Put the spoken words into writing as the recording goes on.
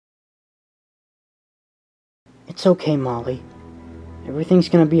It's okay, Molly. Everything's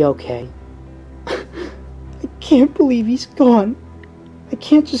gonna be okay. I can't believe he's gone. I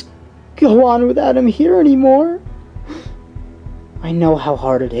can't just go on without him here anymore. I know how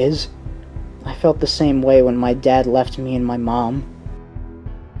hard it is. I felt the same way when my dad left me and my mom.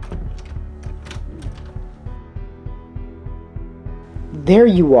 There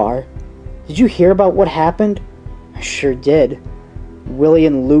you are. Did you hear about what happened? I sure did. Willie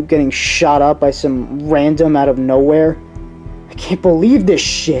and Luke getting shot up by some random out of nowhere. I can't believe this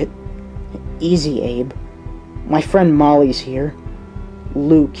shit. Easy, Abe. My friend Molly's here.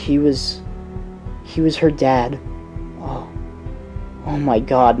 Luke, he was her dad. Oh my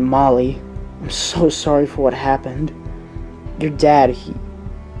God, Molly. I'm so sorry for what happened. Your dad,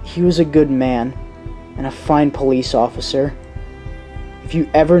 he was a good man and a fine police officer. If you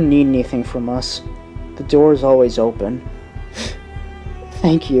ever need anything from us, the door is always open.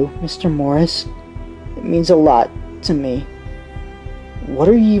 Thank you, Mr. Morris. It means a lot to me. What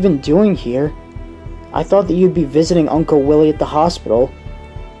are you even doing here? I thought that you'd be visiting Uncle Willie at the hospital.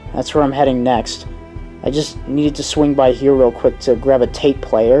 That's where I'm heading next. I just needed to swing by here real quick to grab a tape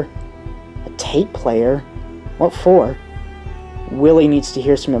player. A tape player? What for? Willie needs to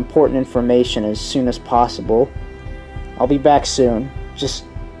hear some important information as soon as possible. I'll be back soon. Just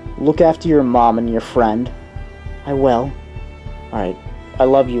look after your mom and your friend. I will. Alright. I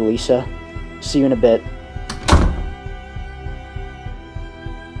love you, Lisa. See you in a bit.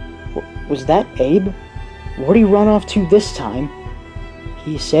 Was that Abe? Where'd he run off to this time?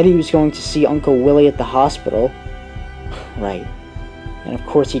 He said he was going to see Uncle Willie at the hospital. Right. And of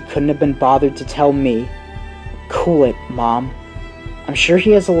course he couldn't have been bothered to tell me. Cool it, Mom. I'm sure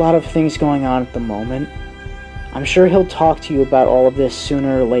he has a lot of things going on at the moment. I'm sure he'll talk to you about all of this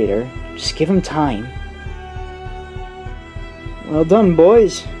sooner or later. Just give him time. Well done,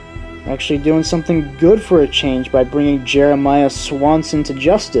 boys. We're actually doing something good for a change by bringing Jeremiah Swanson to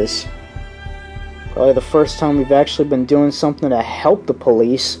justice. Probably the first time we've actually been doing something to help the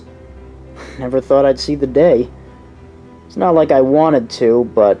police. Never thought I'd see the day. It's not like I wanted to,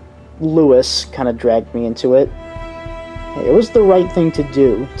 but Lewis kind of dragged me into it. It was the right thing to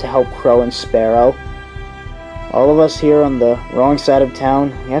do to help Crow and Sparrow. All of us here on the wrong side of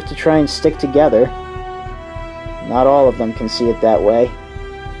town, we have to try and stick together. Not all of them can see it that way.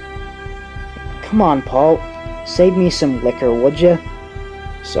 Come on, Paul. Save me some liquor, would ya?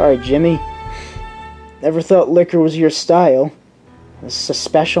 Sorry, Jimmy. Never thought liquor was your style. This is a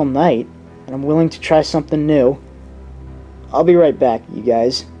special night, and I'm willing to try something new. I'll be right back, you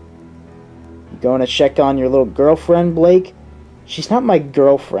guys. You going to check on your little girlfriend, Blake? She's not my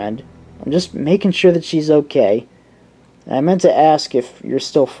girlfriend. I'm just making sure that she's okay. And I meant to ask if you're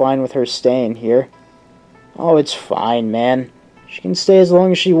still fine with her staying here. Oh, it's fine, man. She can stay as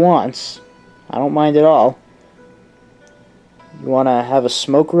long as she wants. I don't mind at all. You want to have a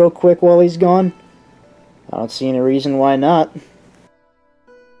smoke real quick while he's gone? I don't see any reason why not.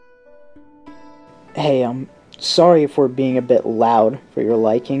 Hey, I'm sorry if we're being a bit loud for your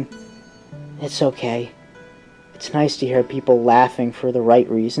liking. It's okay. It's nice to hear people laughing for the right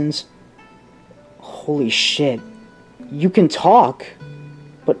reasons. Holy shit. You can talk!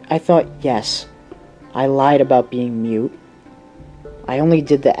 But I thought, yes, I lied about being mute. I only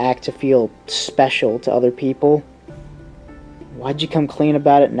did the act to feel special to other people. Why'd you come clean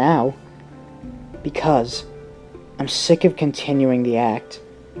about it now? Because I'm sick of continuing the act,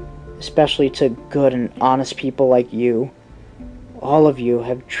 especially to good and honest people like you. All of you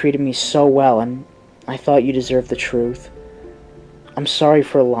have treated me so well, and I thought you deserved the truth. I'm sorry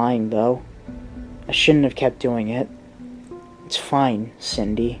for lying, though. I shouldn't have kept doing it. It's fine,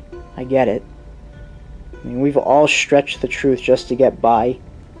 Cindy. I get it. I mean, we've all stretched the truth just to get by.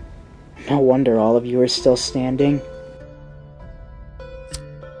 No wonder all of you are still standing.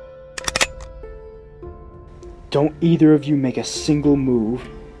 Don't either of you make a single move,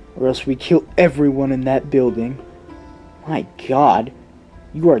 or else we kill everyone in that building. My God,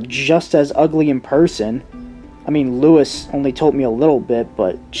 you are just as ugly in person. I mean, Lewis only told me a little bit,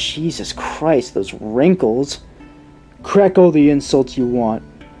 but Jesus Christ, those wrinkles. Crack all the insults you want.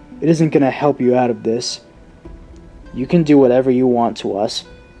 It isn't gonna help you out of this. You can do whatever you want to us.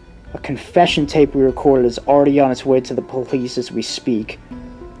 A confession tape we recorded is already on its way to the police as we speak.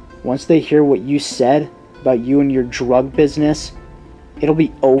 Once they hear what you said about you and your drug business, it'll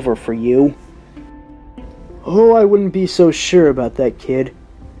be over for you. Oh, I wouldn't be so sure about that, kid.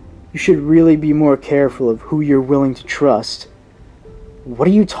 You should really be more careful of who you're willing to trust. What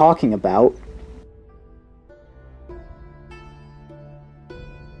are you talking about?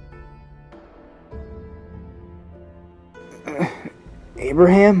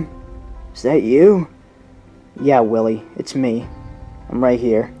 Abraham? Is that you? Yeah, Willie, it's me. I'm right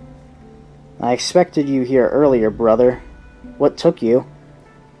here. I expected you here earlier, brother. What took you?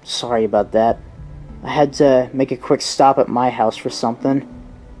 Sorry about that. I had to make a quick stop at my house for something.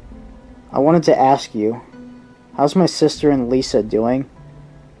 I wanted to ask you, how's my sister and Lisa doing?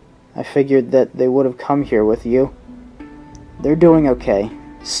 I figured that they would have come here with you. They're doing okay.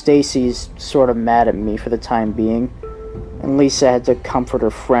 Stacy's sort of mad at me for the time being, and Lisa had to comfort her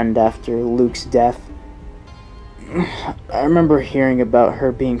friend after Luke's death. I remember hearing about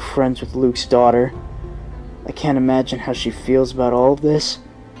her being friends with Luke's daughter. I can't imagine how she feels about all of this.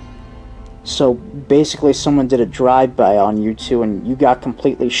 So basically someone did a drive-by on you two and you got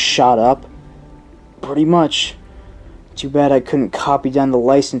completely shot up? Pretty much. Too bad I couldn't copy down the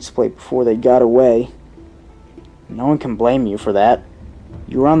license plate before they got away. No one can blame you for that.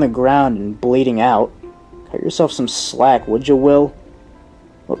 You were on the ground and bleeding out. Cut yourself some slack, would you,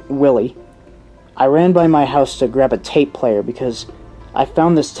 Willie? I ran by my house to grab a tape player because I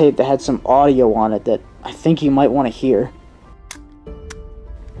found this tape that had some audio on it that I think you might want to hear.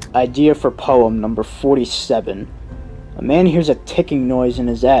 Idea for poem number 47. A man hears a ticking noise in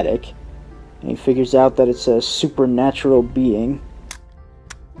his attic, and he figures out that it's a supernatural being.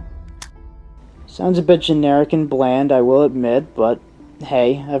 Sounds a bit generic and bland, I will admit, but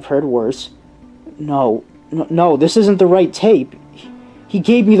hey, I've heard worse. No, this isn't the right tape. He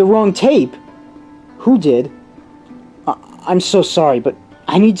gave me the wrong tape. Who did? I'm so sorry, but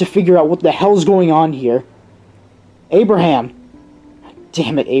I need to figure out what the hell's going on here. Abraham!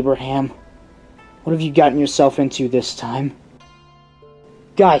 Damn it, Abraham. What have you gotten yourself into this time?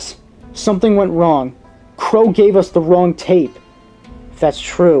 Guys, something went wrong. Crow gave us the wrong tape. If that's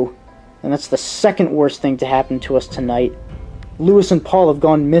true, then that's the second worst thing to happen to us tonight. Lewis and Paul have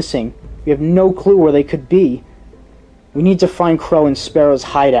gone missing. We have no clue where they could be. We need to find Crow and Sparrow's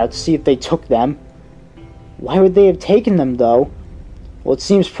hideout to see if they took them. Why would they have taken them, though? Well, it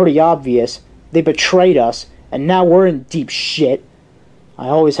seems pretty obvious. They betrayed us, and now we're in deep shit. I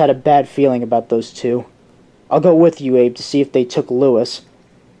always had a bad feeling about those two. I'll go with you, Abe, to see if they took Lewis.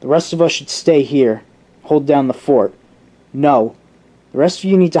 The rest of us should stay here. Hold down the fort. No. The rest of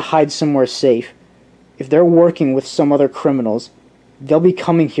you need to hide somewhere safe. If they're working with some other criminals, they'll be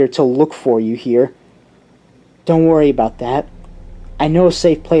coming here to look for you here. Don't worry about that. I know a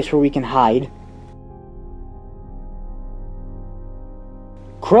safe place where we can hide.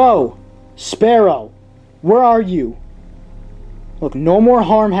 Crow! Sparrow! Where are you? Look, no more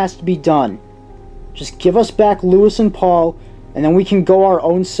harm has to be done. Just give us back Lewis and Paul, and then we can go our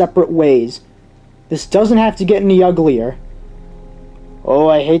own separate ways. This doesn't have to get any uglier. Oh,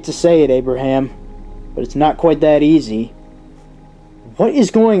 I hate to say it, Abraham, but it's not quite that easy. What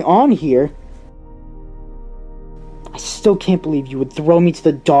is going on here? I still can't believe you would throw me to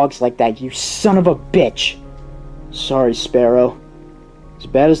the dogs like that, you son of a bitch. Sorry, Sparrow. As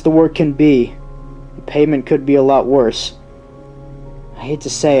bad as the work can be, the payment could be a lot worse. I hate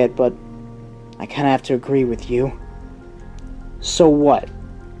to say it, but I kinda have to agree with you. So what?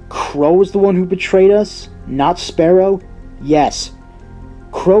 Crow is the one who betrayed us, not Sparrow? Yes.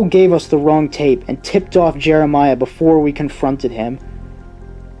 Crow gave us the wrong tape and tipped off Jeremiah before we confronted him.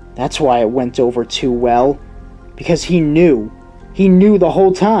 That's why it went over too well. Because he knew. He knew the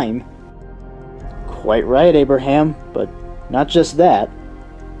whole time. Quite right, Abraham, but not just that.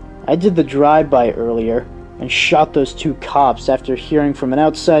 I did the drive-by earlier and shot those two cops after hearing from an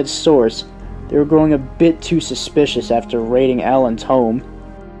outside source they were growing a bit too suspicious after raiding Alan's home.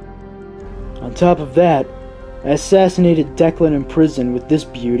 On top of that, I assassinated Declan in prison with this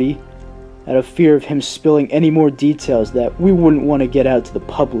beauty, out of fear of him spilling any more details that we wouldn't want to get out to the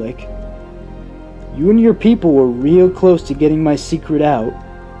public. You and your people were real close to getting my secret out,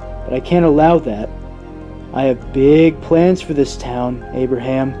 but I can't allow that. I have big plans for this town,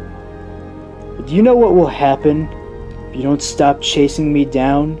 Abraham. But do you know what will happen if you don't stop chasing me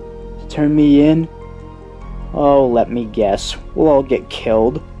down to turn me in? Oh, let me guess. We'll all get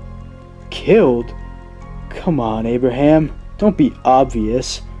killed. Killed? Come on, Abraham. Don't be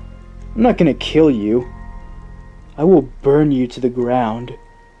obvious. I'm not gonna kill you. I will burn you to the ground.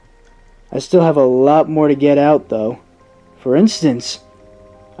 I still have a lot more to get out, though. For instance,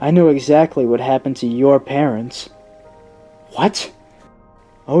 I know exactly what happened to your parents. What?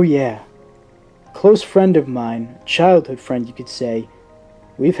 Oh yeah. A close friend of mine, a childhood friend you could say.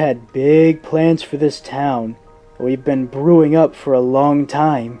 We've had big plans for this town that we've been brewing up for a long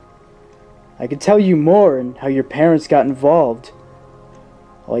time. I could tell you more and how your parents got involved.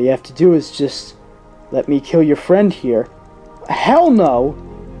 All you have to do is just let me kill your friend here. Hell no!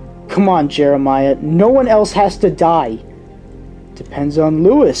 Come on, Jeremiah, no one else has to die. Depends on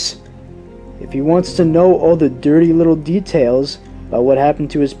Lewis. if he wants to know all the dirty little details about what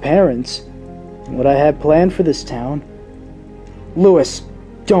happened to his parents and what I had planned for this town. Louis,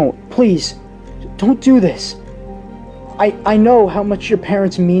 please, don't do this. I know how much your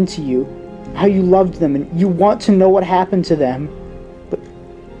parents mean to you, how you loved them, and you want to know what happened to them. But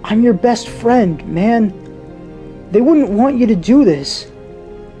I'm your best friend, man. They wouldn't want you to do this.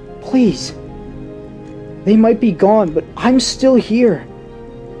 Please. They might be gone, but I'm still here.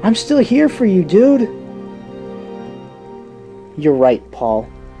 I'm still here for you, dude. You're right, Paul.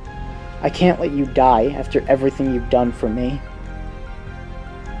 I can't let you die after everything you've done for me.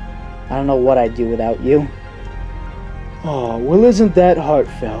 I don't know what I'd do without you. Oh, well, isn't that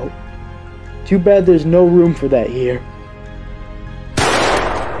heartfelt? Too bad there's no room for that here.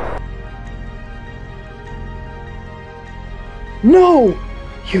 No!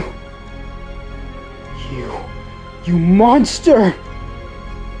 You monster!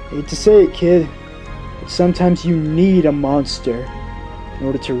 Hate to say it, kid, but sometimes you need a monster in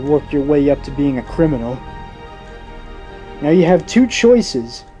order to work your way up to being a criminal. Now you have two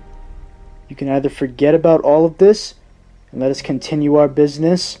choices. You can either forget about all of this and let us continue our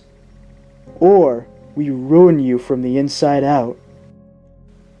business, or we ruin you from the inside out.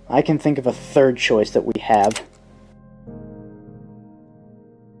 I can think of a third choice that we have.